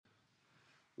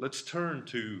Let's turn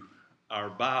to our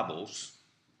Bibles,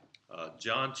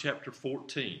 John chapter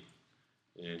 14.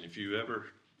 And if you ever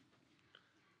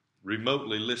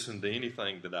remotely listen to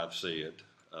anything that I've said,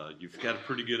 you've got a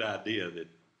pretty good idea that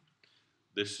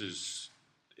this is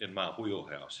in my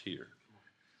wheelhouse here.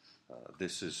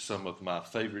 This is some of my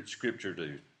favorite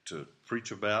scripture to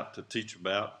preach about, to teach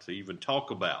about, to even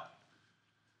talk about.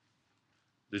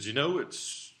 Did you know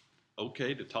it's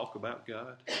okay to talk about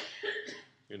God?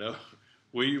 You know,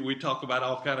 we talk about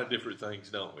all kind of different things,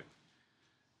 don't we?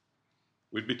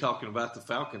 We'd be talking about the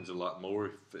Falcons a lot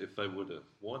more if they would have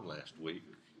won last week.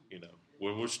 You know,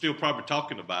 we're still probably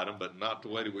talking about them, but not the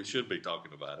way that we should be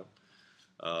talking about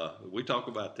them. We talk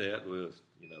about that with,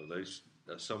 there's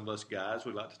some of us guys,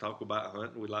 we like to talk about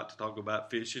hunting, we like to talk about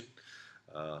fishing.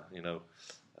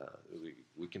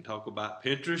 We can talk about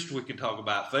Pinterest, we can talk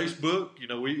about Facebook.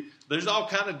 There's all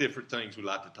kind of different things we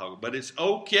like to talk about, but it's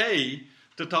okay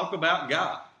to talk about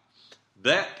God.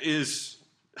 That's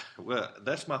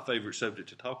my favorite subject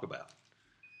to talk about.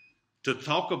 To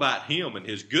talk about Him and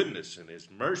His goodness and His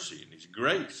mercy and His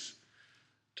grace.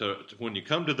 When you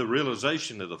come to the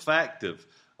realization of the fact of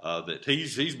that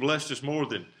He's blessed us more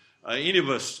than any of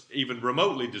us even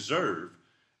remotely deserve,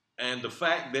 and the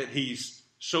fact that He's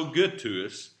so good to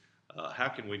us, how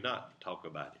can we not talk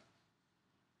about Him?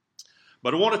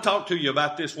 But I want to talk to you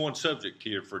about this one subject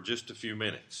here for just a few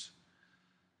minutes.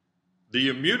 The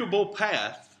immutable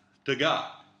path to God.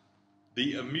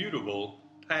 The immutable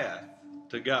path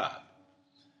to God.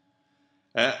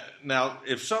 Now,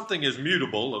 if something is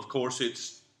mutable, of course, it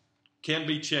can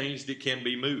be changed, it can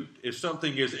be moved. If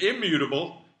something is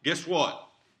immutable, guess what?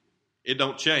 It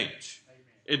don't change.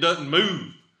 It doesn't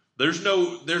move. There's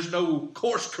no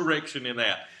course correction in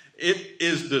that. It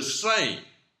is the same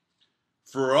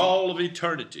for all of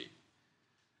eternity.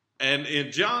 And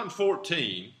in John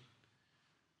 14,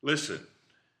 listen,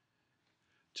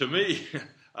 to me,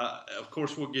 of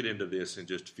course we'll get into this in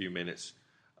just a few minutes,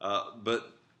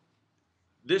 but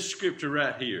this scripture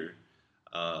right here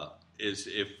is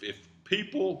if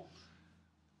people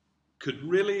could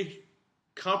really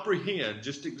comprehend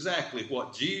just exactly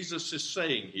what Jesus is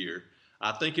saying here,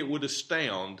 I think it would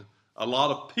astound a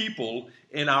lot of people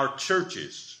in our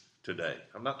churches today.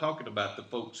 I'm not talking about the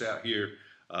folks out here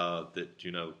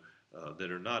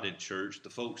that are not in church, the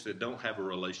folks that don't have a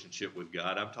relationship with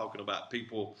God. I'm talking about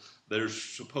people that are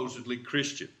supposedly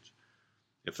Christians.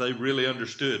 If they really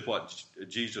understood what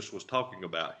Jesus was talking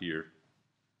about here,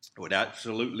 it would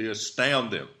absolutely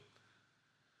astound them.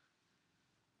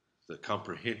 The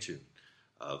comprehension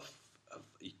of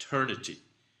eternity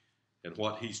and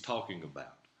what He's talking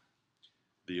about.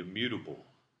 The immutable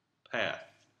path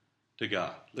to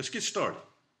God. Let's get started.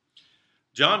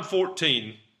 John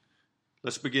 14,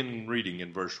 let's begin reading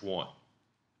in verse 1.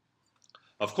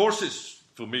 Of course, it's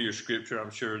familiar scripture.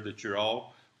 I'm sure that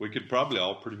we could probably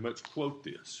all pretty much quote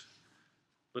this.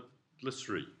 But let's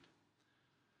read.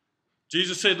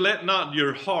 Jesus said, "Let not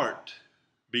your heart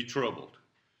be troubled.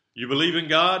 You believe in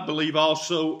God, believe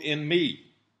also in me.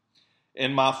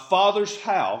 In my Father's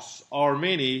house are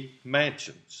many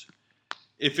mansions.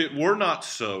 If it were not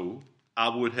so, I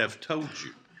would have told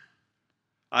you.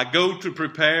 I go to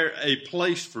prepare a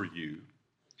place for you.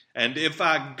 And if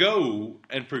I go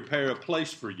and prepare a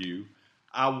place for you,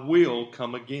 I will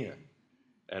come again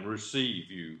and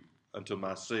receive you unto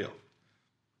myself,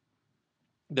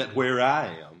 that where I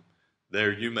am,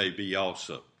 there you may be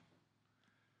also.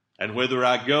 And whither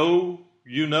I go,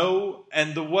 you know,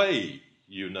 and the way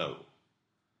you know."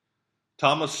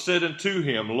 Thomas said unto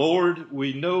him, "Lord,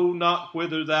 we know not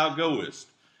whither thou goest,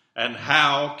 and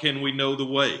how can we know the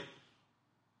way?"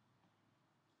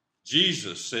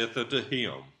 Jesus saith unto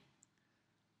him,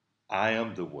 "I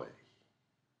am the way,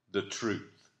 the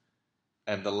truth,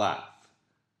 and the life.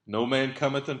 No man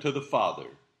cometh unto the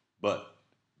Father but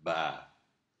by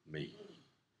me."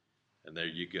 And there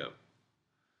you go.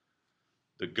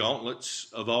 The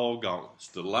gauntlets of all gauntlets,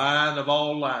 the line of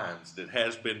all lines that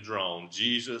has been drawn,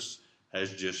 Jesus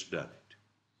has just done it.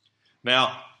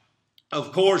 Now,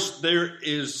 of course, there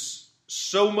is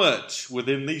so much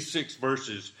within these 6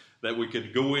 verses that we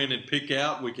could go in and pick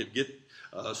out. We could get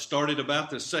started about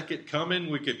the second coming.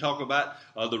 We could talk about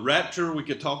the rapture. We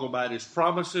could talk about His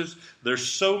promises. There's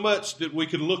so much that we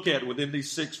could look at within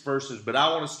these 6 verses, but I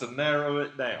want us to narrow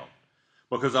it down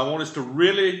because I want us to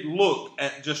really look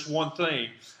at just one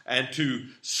thing and to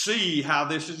see how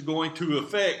this is going to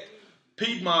affect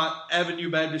Piedmont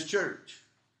Avenue Baptist Church,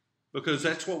 because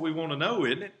that's what we want to know,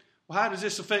 isn't it? Well, how does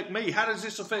this affect me? How does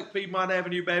this affect Piedmont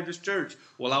Avenue Baptist Church?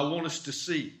 Well, I want us to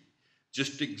see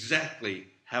just exactly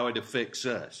how it affects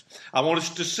us. I want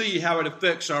us to see how it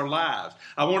affects our lives.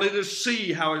 I wanted to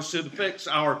see how it affects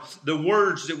the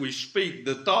words that we speak,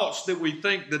 the thoughts that we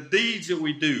think, the deeds that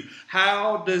we do.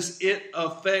 How does it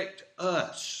affect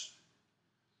us?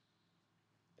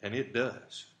 And it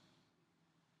does.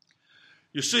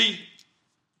 You see,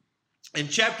 in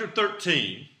chapter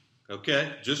 13, okay,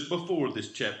 just before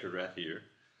this chapter right here,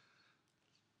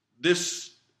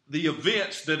 the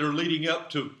events that are leading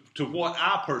up to what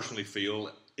I personally feel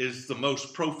is the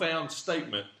most profound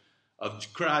statement of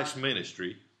Christ's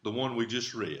ministry, the one we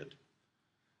just read,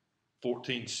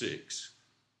 14:6.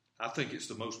 I think it's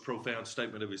the most profound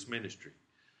statement of his ministry.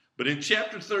 But in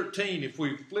chapter 13, if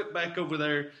we flip back over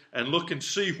there and look and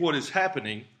see what is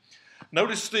happening,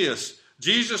 notice this.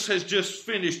 Jesus has just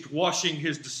finished washing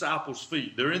his disciples'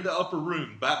 feet. They're in the upper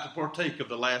room about to partake of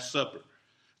the Last Supper.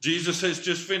 Jesus has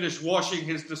just finished washing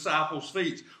his disciples'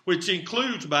 feet, which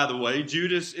includes, by the way,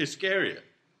 Judas Iscariot.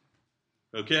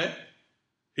 Okay?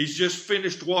 He's just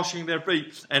finished washing their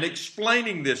feet and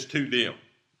explaining this to them.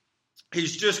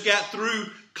 He's just got through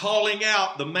calling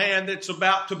out the man that's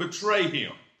about to betray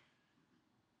him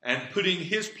and putting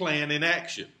his plan in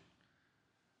action.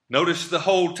 Notice the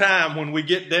whole time when we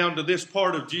get down to this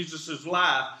part of Jesus'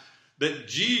 life that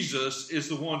Jesus is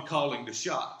the one calling the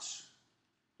shots.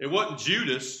 It wasn't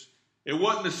Judas. It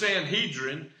wasn't the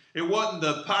Sanhedrin. It wasn't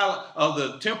the pilot of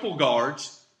the temple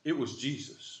guards. It was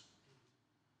Jesus.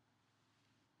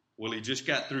 Well, he just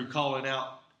got through calling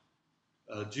out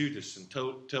Judas and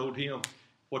told him,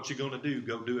 what you going to do,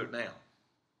 go do it now.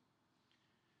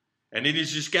 And then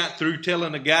he's just got through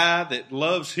telling a guy that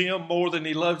loves him more than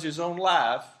he loves his own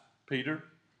life, Peter,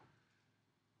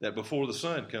 that before the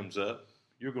sun comes up,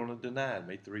 you're going to deny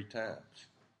me 3 times.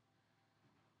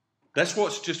 That's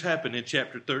what's just happened in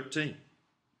chapter 13.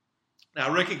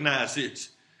 Now recognize this.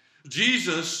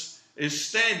 Jesus is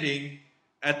standing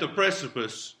at the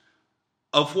precipice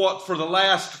of what for the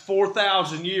last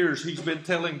 4,000 years he's been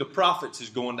telling the prophets is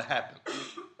going to happen.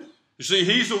 You see,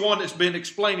 he's the one that's been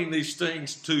explaining these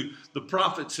things to the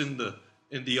prophets in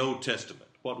the Old Testament,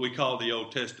 what we call the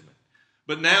Old Testament.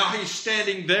 But now he's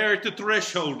standing there at the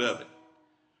threshold of it.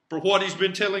 For what he's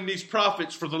been telling these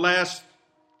prophets for the last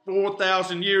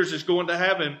 4,000 years is going to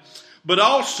happen. But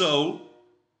also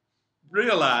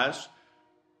realize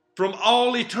from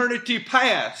all eternity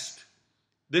past,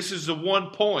 this is the one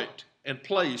point and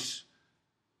place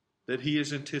that he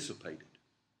has anticipated.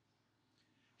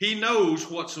 He knows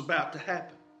what's about to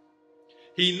happen.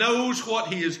 He knows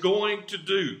what he is going to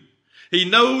do. He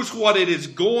knows what it is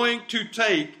going to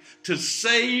take to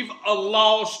save a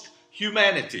lost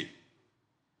humanity.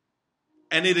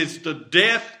 And it is the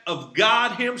death of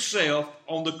God himself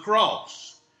on the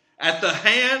cross at the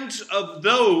hands of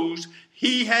those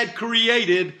he had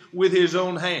created with his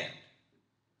own hand.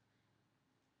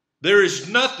 There is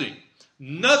nothing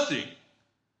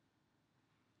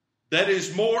that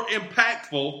is more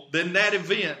impactful than that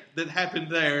event that happened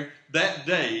there that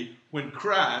day when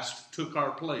Christ took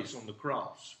our place on the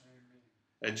cross.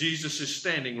 And Jesus is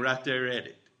standing right there at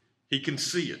it. He can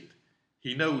see it.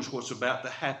 He knows what's about to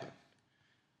happen.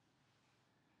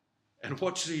 And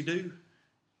what does he do?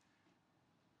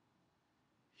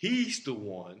 He's the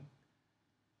one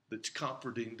that's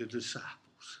comforting the disciples.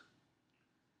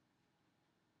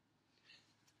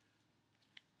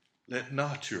 Let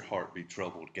not your heart be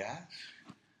troubled, guys.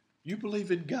 You believe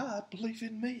in God, believe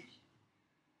in me.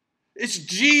 It's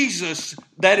Jesus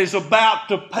that is about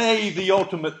to pay the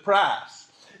ultimate price.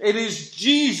 It is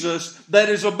Jesus that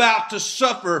is about to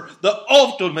suffer the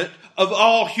ultimate of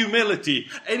all humility.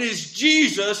 It is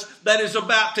Jesus that is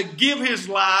about to give his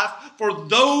life for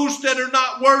those that are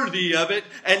not worthy of it,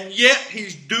 and yet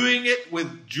he's doing it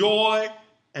with joy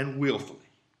and willfully.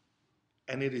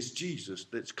 And it is Jesus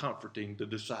that's comforting the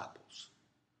disciples.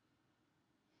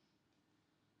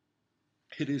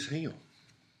 It is him.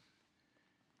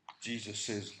 Jesus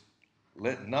says,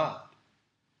 let not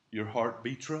your heart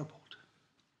be troubled.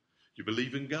 You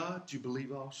believe in God, you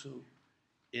believe also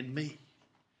in me.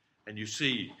 And you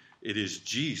see, it is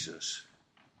Jesus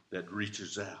that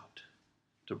reaches out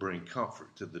to bring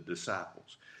comfort to the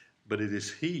disciples. But it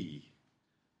is he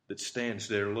that stands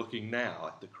there looking now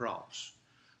at the cross.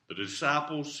 The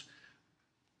disciples,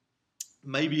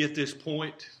 maybe at this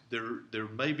point, they're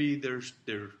maybe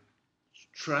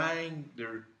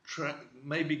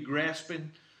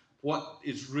grasping what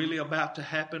is really about to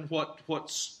happen,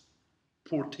 what's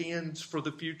portends for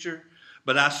the future.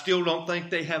 But I still don't think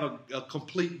they have a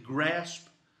complete grasp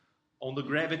on the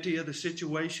gravity of the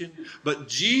situation. But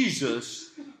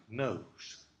Jesus knows.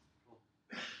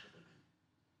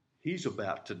 He's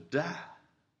about to die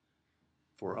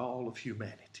for all of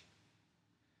humanity.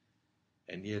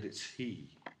 And yet it's he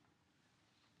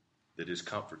that is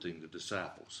comforting the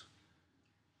disciples.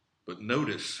 But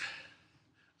notice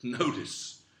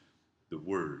the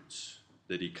words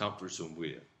that he comforts them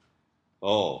with.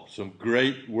 Oh, some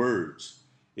great words.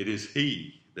 It is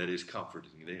he that is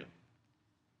comforting them.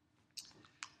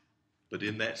 But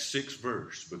in that 6th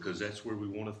verse, because that's where we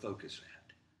want to focus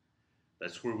at,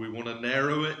 that's where we want to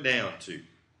narrow it down to.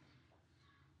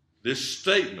 This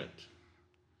statement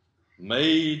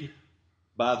made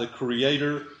by the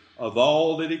Creator of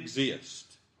all that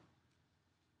exists.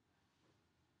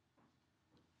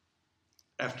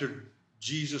 After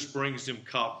Jesus brings them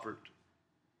comfort,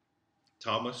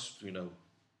 Thomas,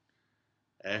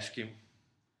 ask him,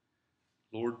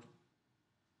 Lord,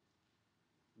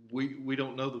 we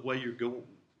don't know the way you're going.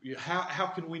 How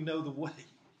can we know the way?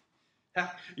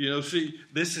 See,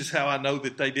 this is how I know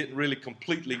that they didn't really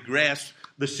completely grasp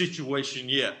the situation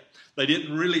yet. They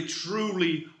didn't really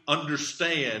truly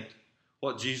understand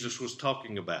what Jesus was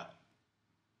talking about.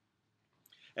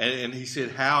 And he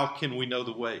said, how can we know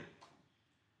the way?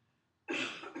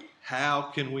 How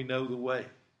can we know the way?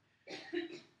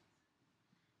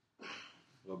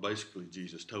 Well, basically,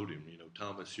 Jesus told him,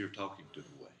 Thomas, you're talking to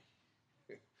the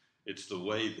way. It's the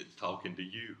way that's talking to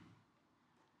you.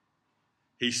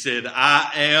 He said,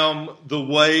 I am the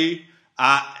way,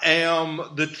 I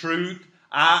am the truth,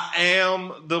 I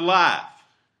am the life.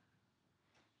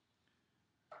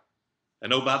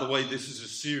 And oh, by the way, this is a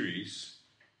series,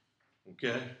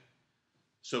 okay?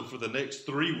 So for the next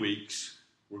 3 weeks,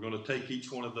 we're going to take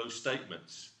each one of those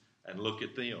statements and look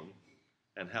at them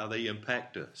and how they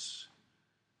impact us.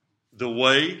 The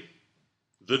way,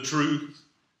 the truth,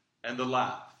 and the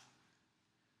life.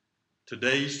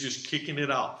 Today's just kicking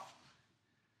it off.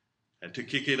 And to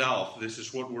kick it off, this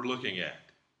is what we're looking at.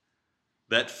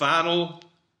 That final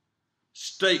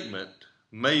statement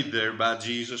made there by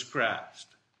Jesus Christ.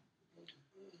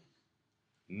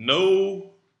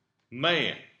 No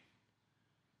man,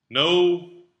 no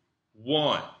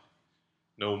one,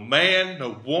 no man,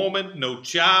 no woman, no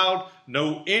child,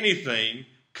 no anything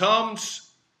comes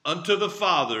unto the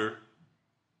Father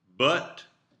but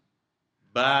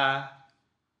by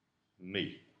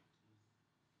me.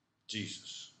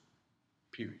 Jesus.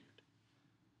 Period.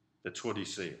 That's what he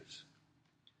says.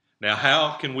 Now,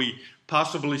 how can we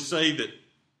possibly say that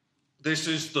this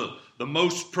is the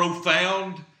most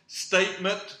profound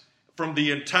statement from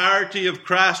the entirety of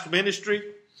Christ's ministry?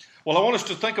 Well, I want us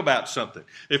to think about something.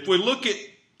 If we look at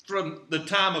from the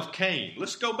time of Cain,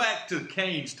 let's go back to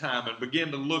Cain's time and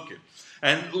begin to look at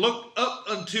and look up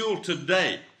until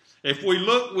today. If we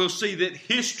look, we'll see that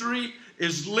history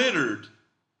is littered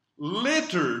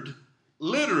literally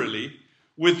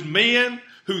with men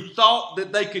who thought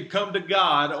that they could come to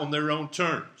God on their own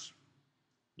terms.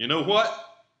 You know what?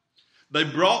 They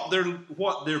brought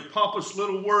their pompous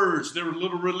little words, their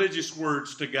little religious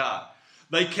words to God.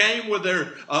 They came with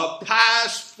their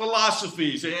pious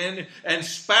philosophies and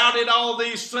spouted all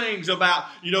these things about,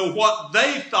 what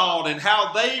they thought and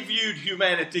how they viewed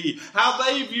humanity, how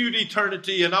they viewed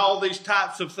eternity and all these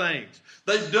types of things.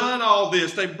 They've done all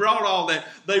this. They brought all that.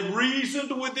 They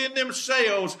reasoned within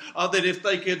themselves that if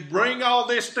they could bring all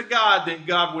this to God, then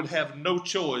God would have no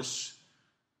choice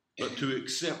but to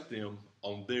accept them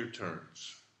on their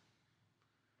terms.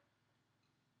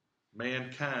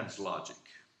 Mankind's logic.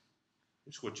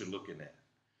 It's what you're looking at.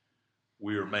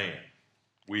 We are man.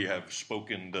 We have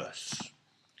spoken thus.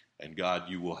 And God,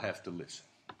 you will have to listen.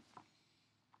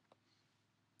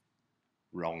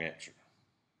 Wrong answer.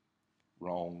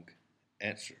 Wrong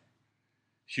answer.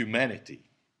 Humanity,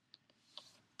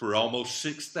 for almost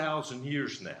 6,000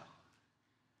 years now,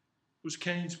 was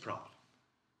Cain's problem.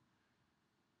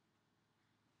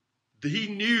 He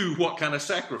knew what kind of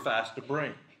sacrifice to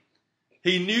bring.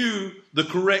 He knew the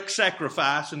correct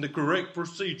sacrifice and the correct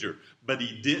procedure, but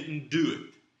he didn't do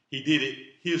it. He did it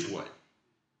his way.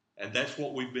 And that's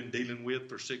what we've been dealing with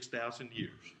for 6,000 years.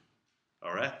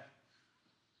 All right?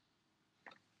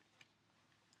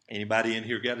 Anybody in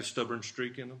here got a stubborn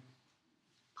streak in them?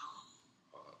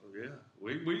 Yeah,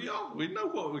 we know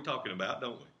what we're talking about,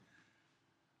 don't we?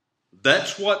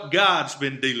 That's what God's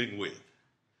been dealing with.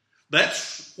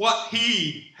 That's what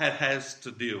he has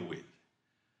to deal with.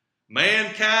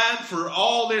 Mankind for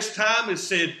all this time has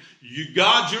said,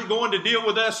 God, you're going to deal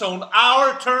with us on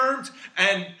our terms,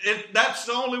 and that's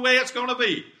the only way it's going to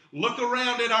be. Look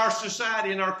around at our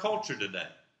society and our culture today.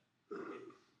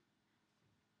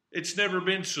 It's never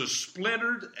been so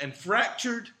splintered and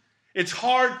fractured. It's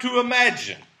hard to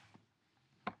imagine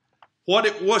what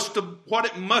it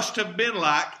must have been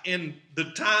like in the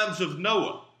times of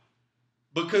Noah,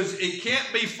 because it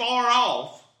can't be far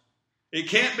off It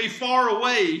can't be far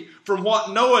away from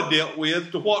what Noah dealt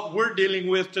with to what we're dealing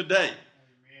with today.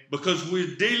 Because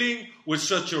we're dealing with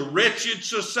such a wretched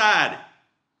society.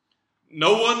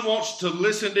 No one wants to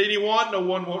listen to anyone. No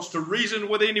one wants to reason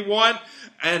with anyone.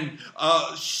 And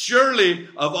surely,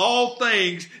 of all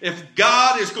things, if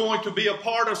God is going to be a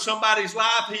part of somebody's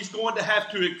life, He's going to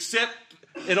have to accept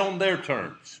it on their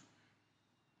terms.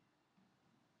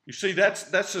 You see, that's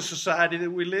the society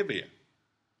that we live in.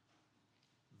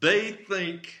 They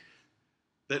think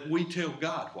that we tell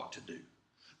God what to do.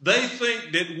 They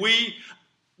think that we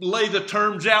lay the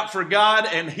terms out for God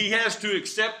and He has to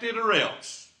accept it or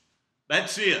else.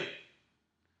 That's it.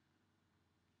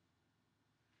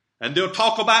 And they'll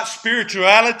talk about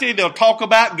spirituality. They'll talk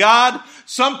about God.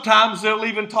 Sometimes they'll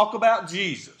even talk about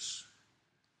Jesus.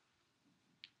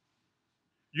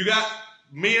 You got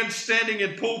men standing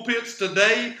in pulpits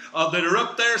today that are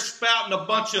up there spouting a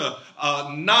bunch of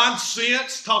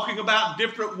nonsense, talking about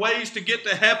different ways to get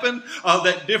to heaven,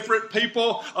 that different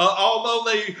people, although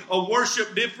they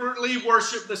worship differently,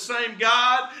 worship the same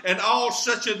God, and all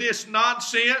such of this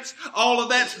nonsense. All of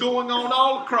that's going on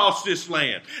all across this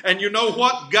land. And you know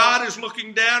what? God is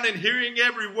looking down and hearing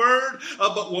every word,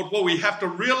 but what we have to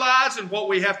realize and what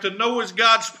we have to know as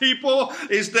God's people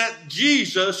is that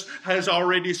Jesus has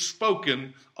already spoken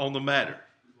on the matter.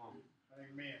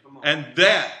 Amen. And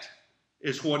that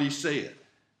is what He said.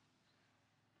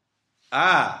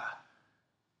 I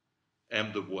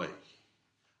am the way.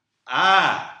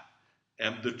 I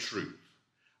am the truth.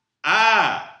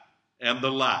 I am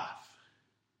the life.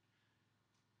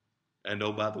 And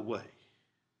oh, by the way,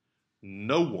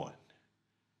 no one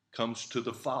comes to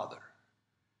the Father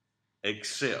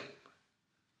except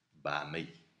by me.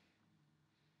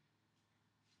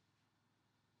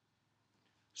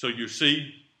 So you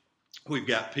see, we've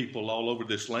got people all over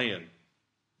this land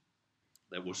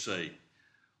that will say,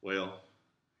 well,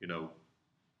 you know,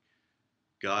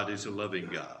 God is a loving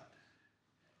God.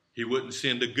 He wouldn't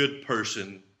send a good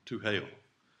person to hell.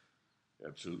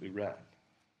 Absolutely right.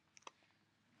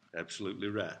 Absolutely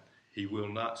right. He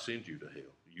will not send you to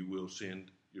hell. You will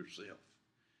send yourself.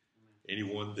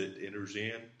 Anyone that enters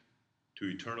in to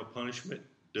eternal punishment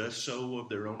does so of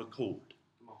their own accord.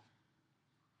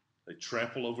 They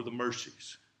trample over the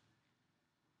mercies.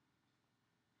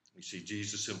 You see,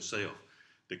 Jesus Himself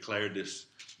declared this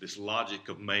logic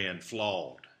of man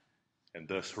flawed and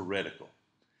thus heretical.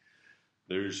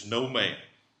 There is no man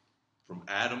from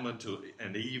Adam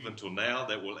and Eve until now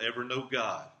that will ever know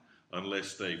God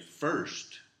unless they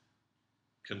first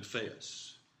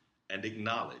confess and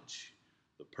acknowledge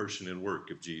the person and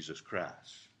work of Jesus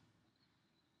Christ.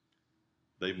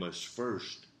 They must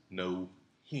first know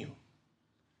Him.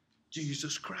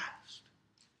 Jesus Christ.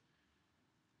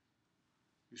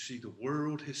 You see, the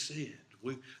world has said,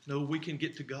 we can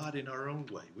get to God in our own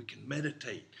way. We can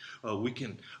meditate. We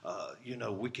can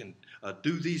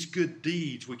do these good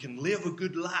deeds. We can live a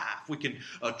good life. We can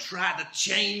try to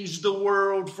change the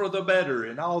world for the better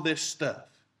and all this stuff.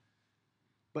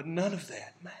 But none of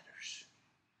that matters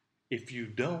if you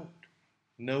don't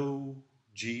know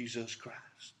Jesus Christ.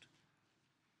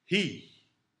 He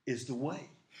is the way.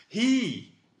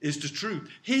 He is the truth.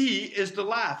 He is the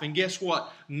life. And guess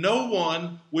what? No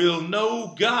one will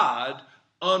know God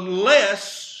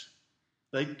unless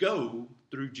they go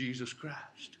through Jesus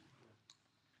Christ.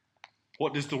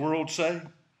 What does the world say?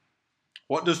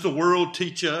 What does the world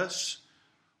teach us?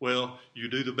 Well, you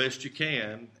do the best you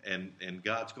can, and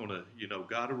God's going to,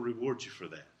 God will reward you for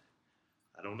that.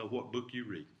 I don't know what book you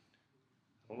read.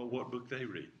 I don't know what book they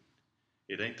read.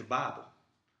 It ain't the Bible.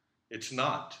 It's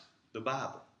not the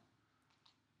Bible.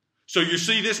 So you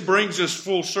see, this brings us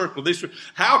full circle.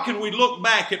 How can we look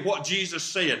back at what Jesus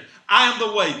said? I am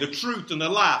the way, the truth, and the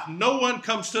life. No one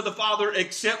comes to the Father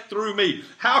except through me.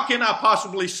 How can I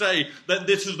possibly say that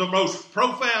this is the most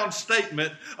profound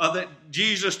statement that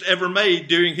Jesus ever made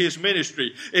during His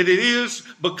ministry? And it is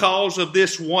because of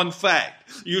this one fact.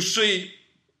 You see,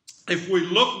 if we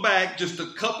look back just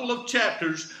a couple of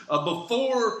chapters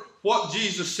before what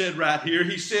Jesus said right here,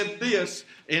 He said this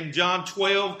in John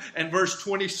 12 and verse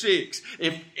 26.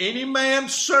 If any man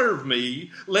serve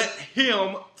me, let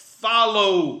him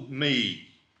follow me.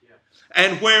 Yeah.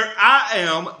 And where I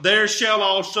am, there shall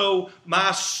also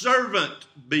my servant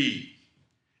be.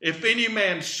 If any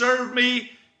man serve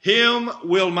me, him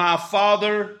will my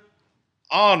Father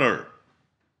honor.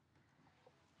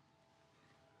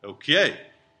 Okay.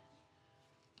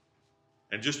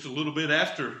 And just a little bit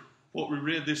after what we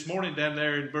read this morning down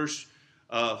there in verse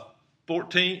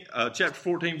 14, chapter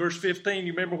 14, verse 15,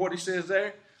 you remember what He says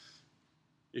there?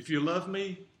 If you love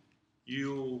me,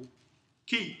 you'll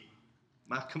keep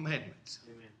my commandments.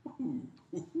 Amen.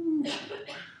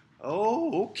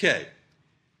 Oh, okay.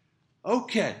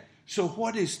 Okay. So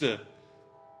what is the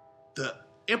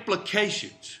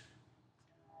implications?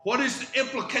 What is the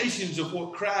implications of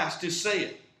what Christ is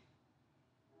saying?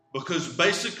 Because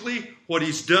basically what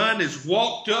he's done is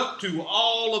walked up to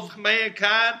all of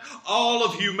mankind, all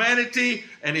of humanity,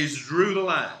 and he's drew the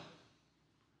line.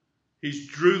 He's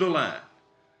drew the line.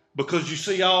 Because you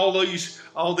see all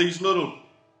these little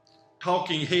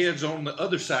talking heads on the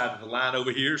other side of the line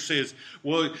over here says,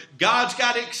 well, God's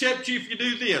got to accept you if you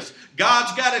do this.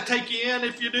 God's got to take you in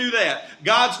if you do that.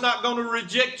 God's not going to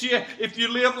reject you if you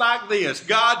live like this.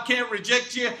 God can't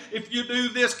reject you if you do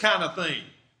this kind of thing.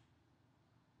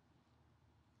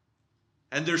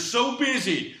 And they're so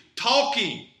busy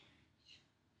talking,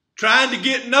 trying to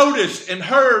get noticed and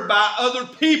heard by other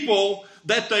people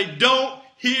that they don't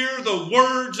hear the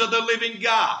words of the living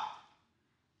God.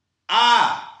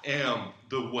 I am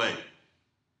the way.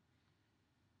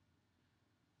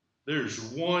 There's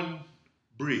one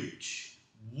bridge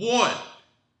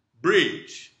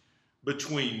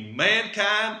between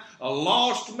mankind, a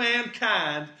lost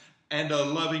mankind, and a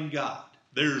loving God.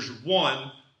 There's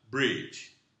one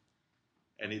bridge,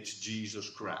 and it's Jesus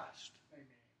Christ. Amen.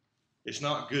 It's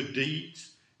not good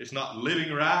deeds. It's not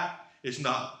living right. It's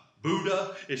not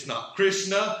Buddha. It's not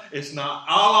Krishna. It's not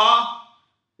Allah.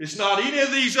 It's not any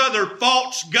of these other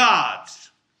false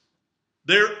gods.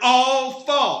 They're all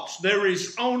false. There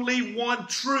is only one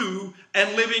true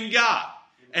and living God,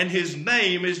 and his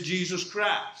name is Jesus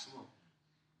Christ.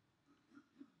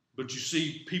 But you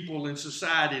see people in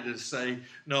society that say,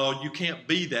 no, you can't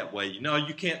be that way. No,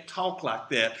 you can't talk like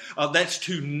that. That's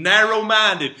too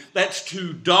narrow-minded. That's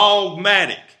too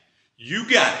dogmatic. You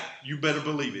got it. You better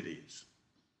believe it is.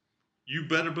 You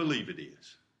better believe it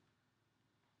is.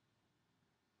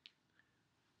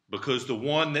 Because the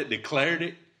one that declared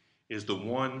it is the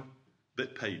one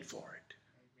that paid for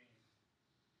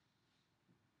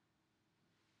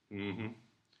it. Mm-hmm.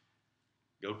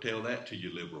 Go tell that to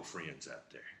your liberal friends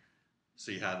out there.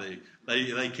 See how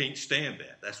they can't stand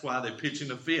that. That's why they're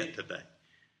pitching a fit today.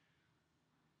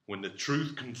 When the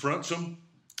truth confronts them,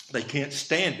 they can't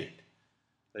stand it.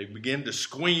 They begin to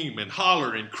scream and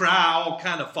holler and cry all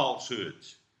kind of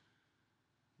falsehoods.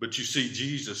 But you see,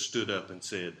 Jesus stood up and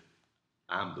said,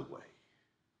 I'm the way.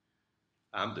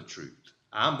 I'm the truth.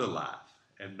 I'm the life.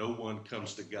 And no one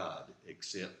comes to God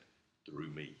except through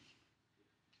me.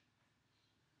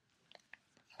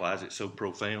 Why is it so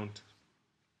profound?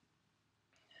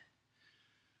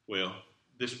 Well,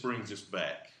 this brings us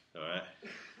back, all right?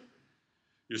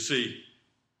 You see,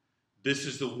 this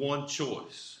is the one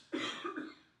choice.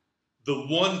 The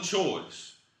one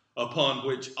choice upon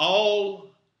which all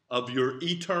of your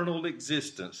eternal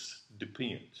existence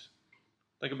depends.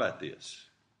 Think about this.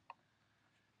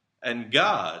 And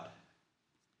God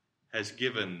has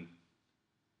given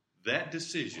that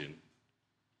decision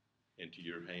into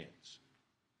your hands.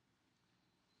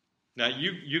 Now,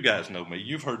 you guys know me.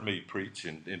 You've heard me preach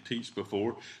and teach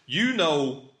before. You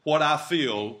know what I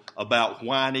feel about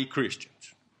whiny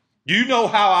Christians. You know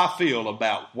how I feel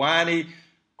about whiny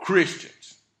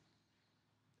Christians.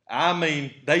 I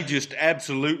mean, they just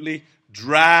absolutely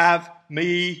drive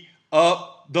me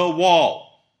up the wall.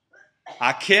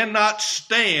 I cannot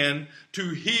stand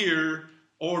to hear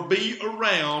or be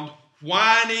around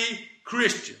whiny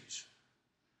Christians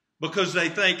because they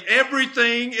think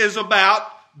everything is about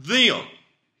them.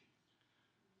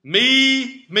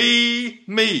 Me, me,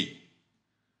 me.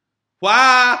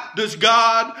 Why does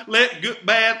God let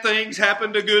bad things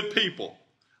happen to good people?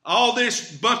 All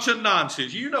this bunch of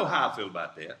nonsense. You know how I feel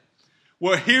about that.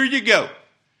 Well, here you go.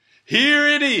 Here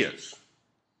it is.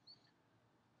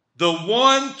 The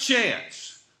one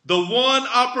chance, the one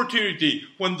opportunity,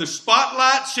 when the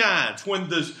spotlight shines, when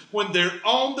they're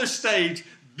on the stage,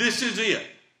 this is it.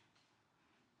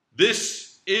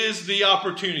 This is the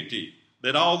opportunity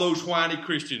that all those whiny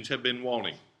Christians have been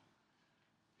wanting.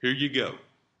 Here you go.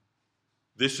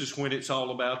 This is when it's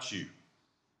all about you.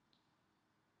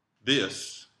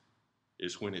 This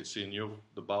is when it's in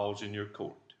the ball's in your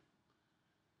court.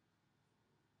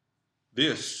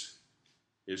 This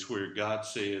is where God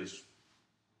says,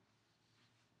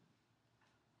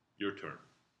 your turn.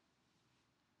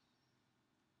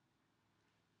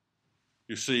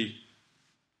 You see,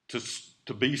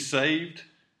 to be saved,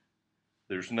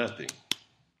 there's nothing.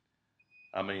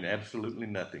 I mean, absolutely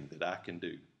nothing that I can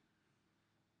do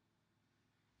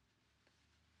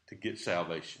to get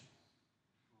salvation.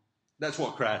 That's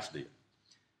what Christ did.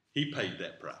 He paid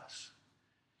that price.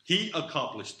 He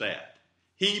accomplished that.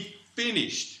 He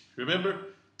finished. Remember?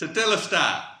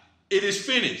 Tetelestai. It is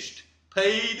finished.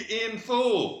 Paid in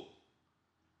full.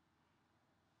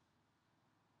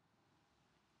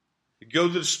 go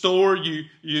to the store, you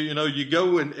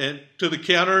go and to the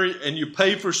counter and you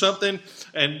pay for something,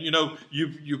 and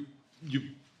you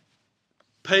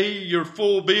pay your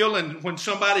full bill, and when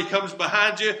somebody comes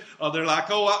behind you, they're like,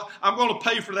 "Oh, I'm going to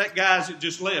pay for that guy's that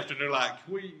just left," and they're like,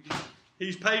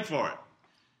 "He's paid for it.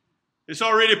 It's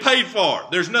already paid for.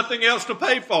 There's nothing else to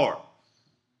pay for."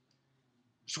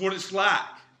 It's what it's like.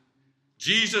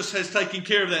 Jesus has taken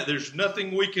care of that. There's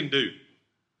nothing we can do.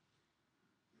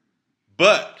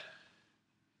 But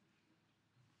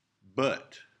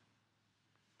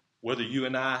whether you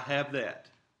and I have that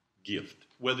gift,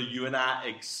 whether you and I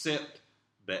accept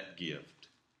that gift,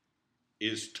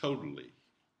 is totally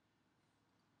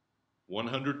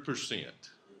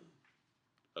 100%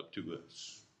 up to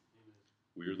us.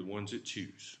 We are the ones that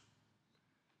choose.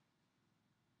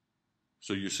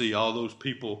 So you see all those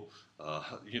people,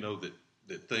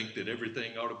 that think that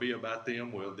everything ought to be about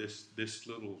them. Well, this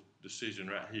little decision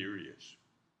right here is.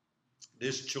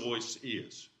 This choice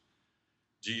is.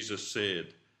 Jesus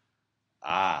said,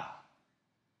 "I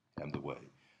am the way.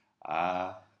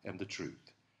 I am the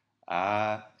truth.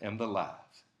 I am the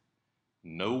life.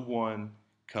 No one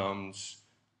comes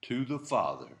to the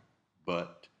Father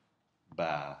but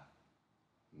by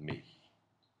me."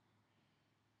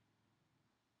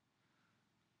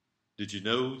 Did you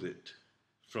know that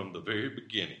from the very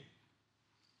beginning,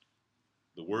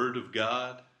 the Word of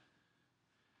God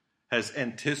has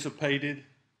anticipated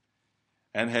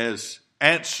and has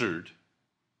answered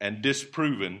and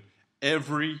disproven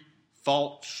every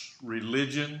false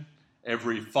religion,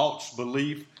 every false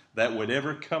belief that would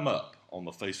ever come up on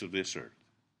the face of this earth?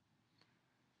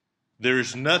 There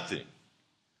is nothing,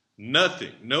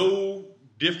 no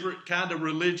different kind of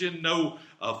religion, no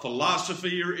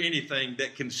philosophy or anything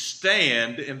that can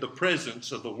stand in the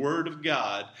presence of the Word of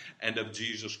God and of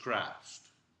Jesus Christ.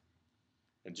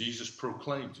 And Jesus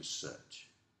proclaimed as such.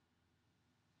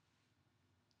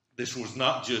 This was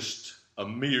not just a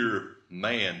mere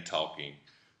man talking.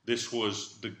 This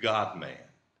was the God-man,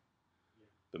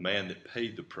 the man that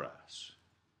paid the price,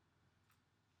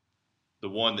 the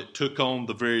one that took on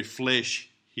the very flesh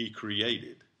he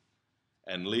created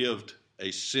and lived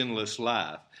a sinless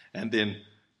life, and then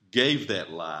gave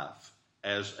that life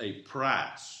as a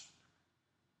price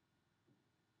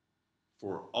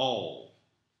for all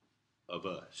of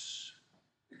us.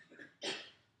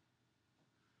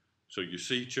 So you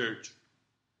see, church,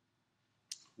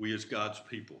 we as God's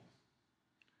people,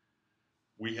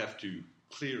 we have to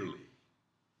clearly,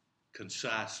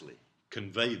 concisely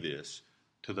convey this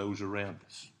to those around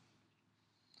us.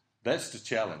 That's the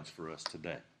challenge for us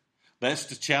today. That's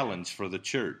the challenge for the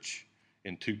church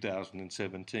in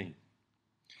 2017.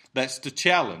 That's the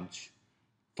challenge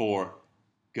for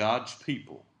God's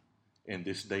people in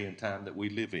this day and time that we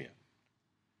live in.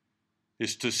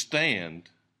 Is to stand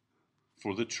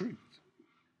for the truth.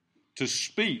 To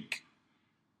speak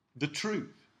the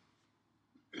truth.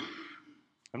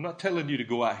 I'm not telling you to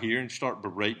go out here and start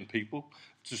berating people,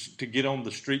 to get on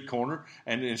the street corner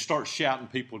and start shouting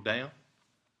people down.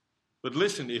 But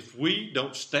listen, if we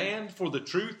don't stand for the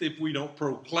truth, if we don't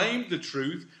proclaim the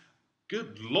truth,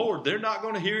 good Lord, they're not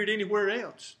going to hear it anywhere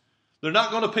else. They're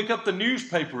not going to pick up the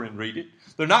newspaper and read it.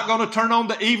 They're not going to turn on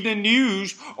the evening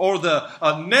news or the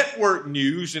network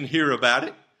news and hear about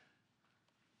it.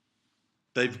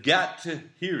 They've got to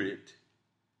hear it.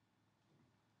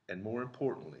 And more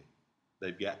importantly,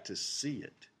 they've got to see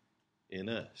it in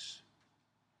us.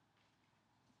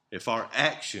 If our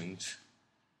actions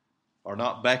are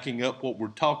not backing up what we're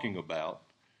talking about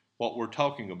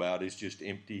is just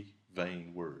empty,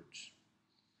 vain words.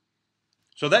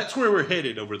 So that's where we're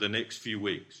headed over the next few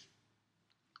weeks.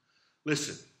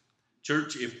 Listen,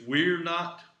 church, if we're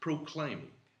not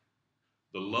proclaiming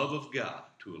the love of God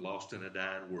to a lost and a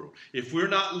dying world, if we're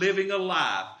not living a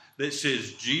life that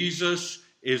says Jesus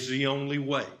is the only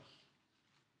way,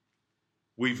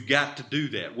 we've got to do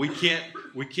that. We can't,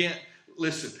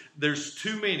 listen, there's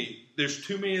too many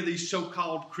of these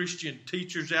so-called Christian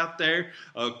teachers out there,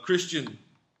 Christian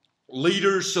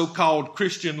leaders, so-called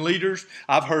Christian leaders.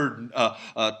 I've heard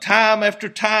time after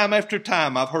time after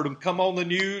time, I've heard them come on the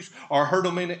news or heard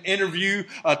them in an interview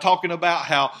talking about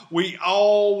how we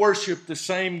all worship the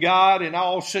same God and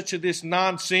all such of this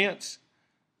nonsense.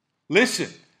 Listen,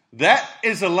 that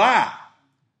is a lie.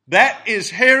 That is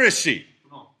heresy.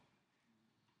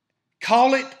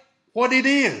 Call it what it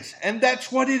is, and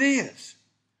that's what it is.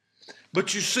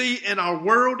 But you see, in our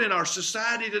world, in our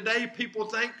society today, people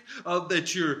think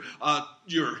that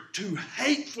you're too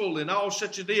hateful and all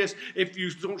such as this if you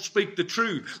don't speak the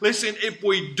truth. Listen, if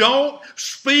we don't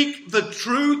speak the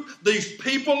truth, these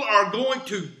people are going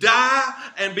to die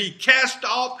and be cast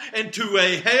off into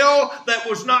a hell that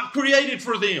was not created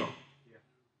for them.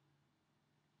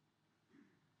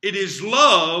 It is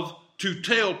love to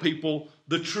tell people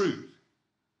the truth.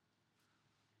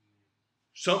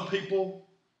 Some people,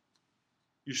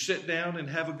 you sit down and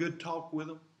have a good talk with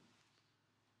them.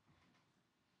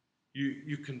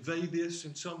 You convey this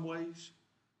in some ways.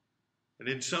 And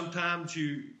then sometimes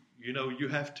you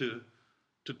have to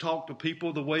talk to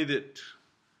people the way that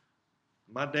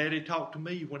my daddy talked to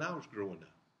me when I was growing up.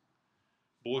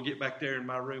 Boy, get back there in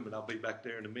my room and I'll be back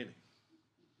there in a minute.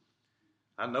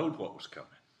 I knowed what was coming.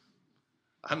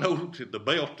 I know the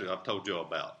belt that I told you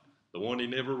about, the one he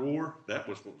never wore, that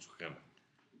was what was coming.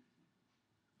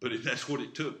 But that's what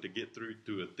it took to get through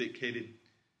to a thick-headed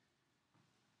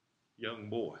young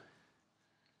boy.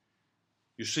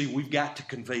 You see, we've got to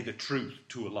convey the truth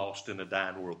to a lost and a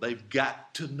dying world. They've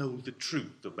got to know the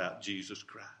truth about Jesus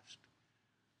Christ.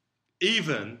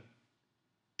 Even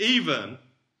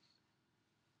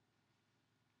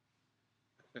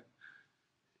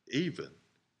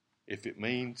if it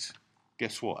means,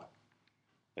 guess what?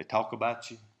 They talk about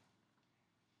you,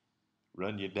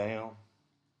 run you down.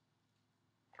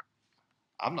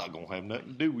 I'm not going to have nothing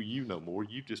to do with you no more.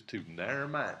 You just too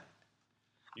narrow-minded.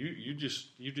 You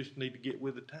just need to get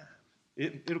with the time.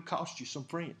 It'll cost you some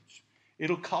friends.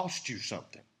 It'll cost you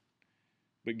something.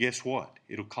 But guess what?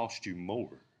 It'll cost you more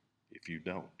if you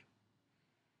don't.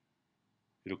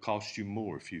 It'll cost you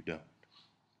more if you don't.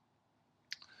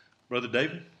 Brother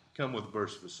David, come with a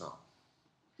verse of a song.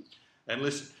 And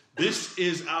listen, this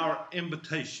is our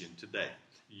invitation today.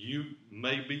 You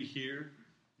may be here.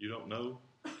 You don't know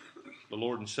the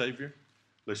Lord and Savior.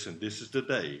 Listen, this is the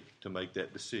day to make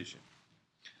that decision.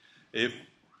 If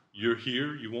you're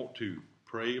here, you want to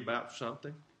pray about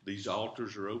something, these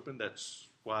altars are open. That's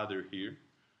why they're here.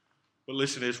 But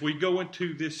listen, as we go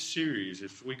into this series,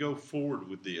 if we go forward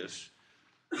with this,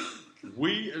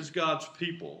 we as God's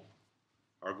people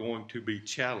are going to be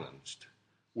challenged.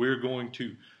 We're going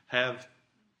to have,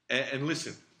 and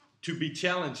listen, to be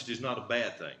challenged is not a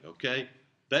bad thing, okay?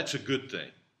 That's a good thing.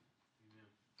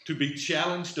 To be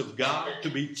challenged of God, to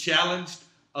be challenged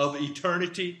of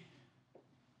eternity,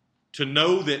 to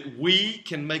know that we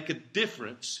can make a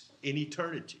difference in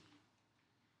eternity.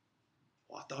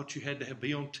 Well, I thought you had to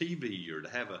be on TV or to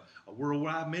have a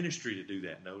worldwide ministry to do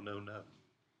that. No. No.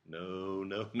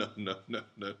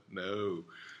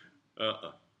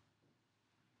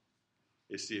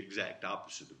 It's the exact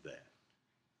opposite of that.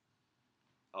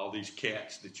 All these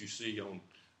cats that you see on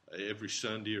every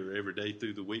Sunday or every day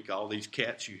through the week, all these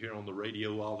cats you hear on the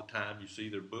radio all the time, you see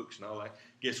their books and all that.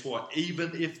 Guess what?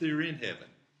 Even if they're in heaven,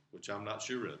 which I'm not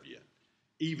sure of yet,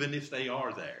 even if they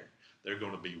are there, they're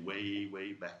going to be way,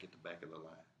 way back at the back of the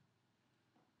line.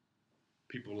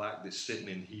 People like this sitting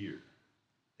in here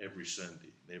every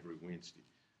Sunday and every Wednesday,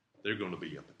 they're going to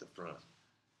be up at the front.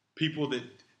 People that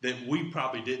we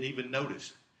probably didn't even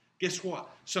notice. Guess what?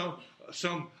 Some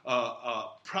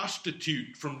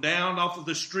prostitute from down off of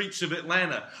the streets of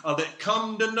Atlanta that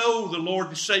come to know the Lord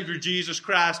and Savior Jesus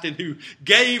Christ and who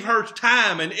gave her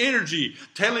time and energy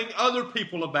telling other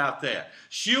people about that.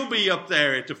 She'll be up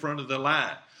there at the front of the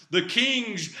line. The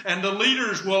kings and the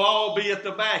leaders will all be at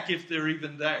the back if they're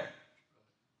even there.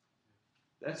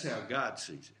 That's how God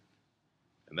sees it.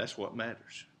 And that's what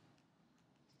matters.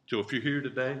 So if you're here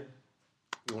today,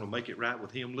 you want to make it right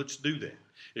with Him, let's do that.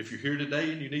 If you're here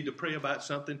today and you need to pray about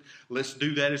something, let's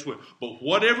do that as well. But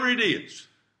whatever it is,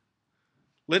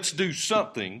 let's do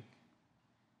something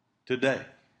today.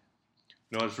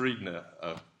 You know, I was reading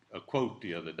a quote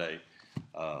the other day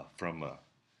from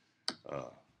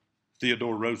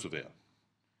Theodore Roosevelt.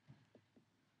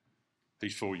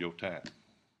 He's for your time.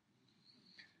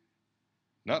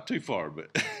 Not too far,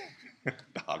 but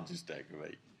I'm just taking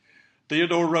me.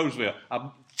 Theodore Roosevelt.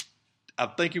 I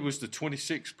think he was the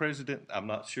 26th president. I'm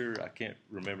not sure. I can't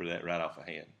remember that right off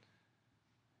hand.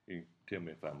 You can tell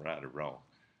me if I'm right or wrong.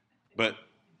 But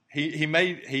he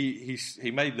made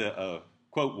the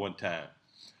quote one time.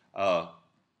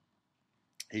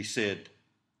 He said,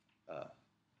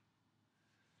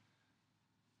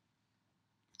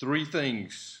 3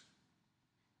 things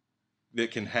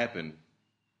that can happen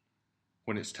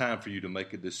when it's time for you to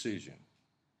make a decision.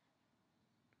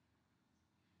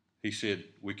 He said,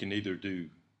 we can either do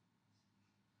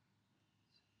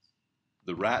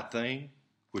the right thing,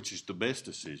 which is the best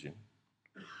decision.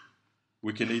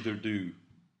 We can either do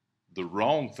the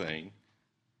wrong thing,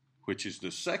 which is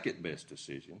the second best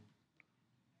decision,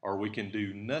 or we can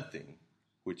do nothing,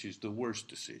 which is the worst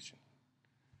decision.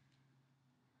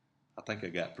 I think I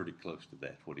got pretty close to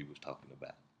that, what he was talking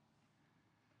about.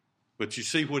 But you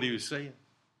see what he was saying?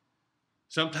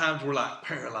 Sometimes we're like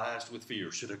paralyzed with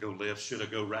fear. Should I go left? Should I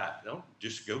go right? Don't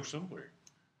just go somewhere.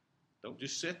 Don't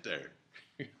just sit there.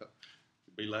 It'd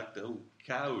be like the old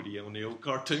coyote on the old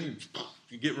cartoons.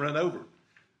 You get run over.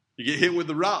 You get hit with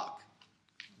the rock.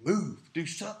 Move. Do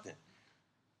something.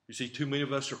 You see, too many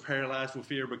of us are paralyzed with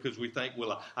fear because we think,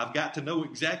 well, I've got to know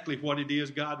exactly what it is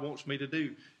God wants me to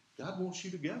do. God wants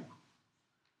you to go.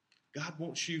 God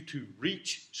wants you to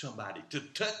reach somebody, to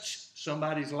touch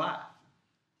somebody's life.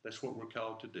 That's what we're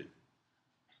called to do.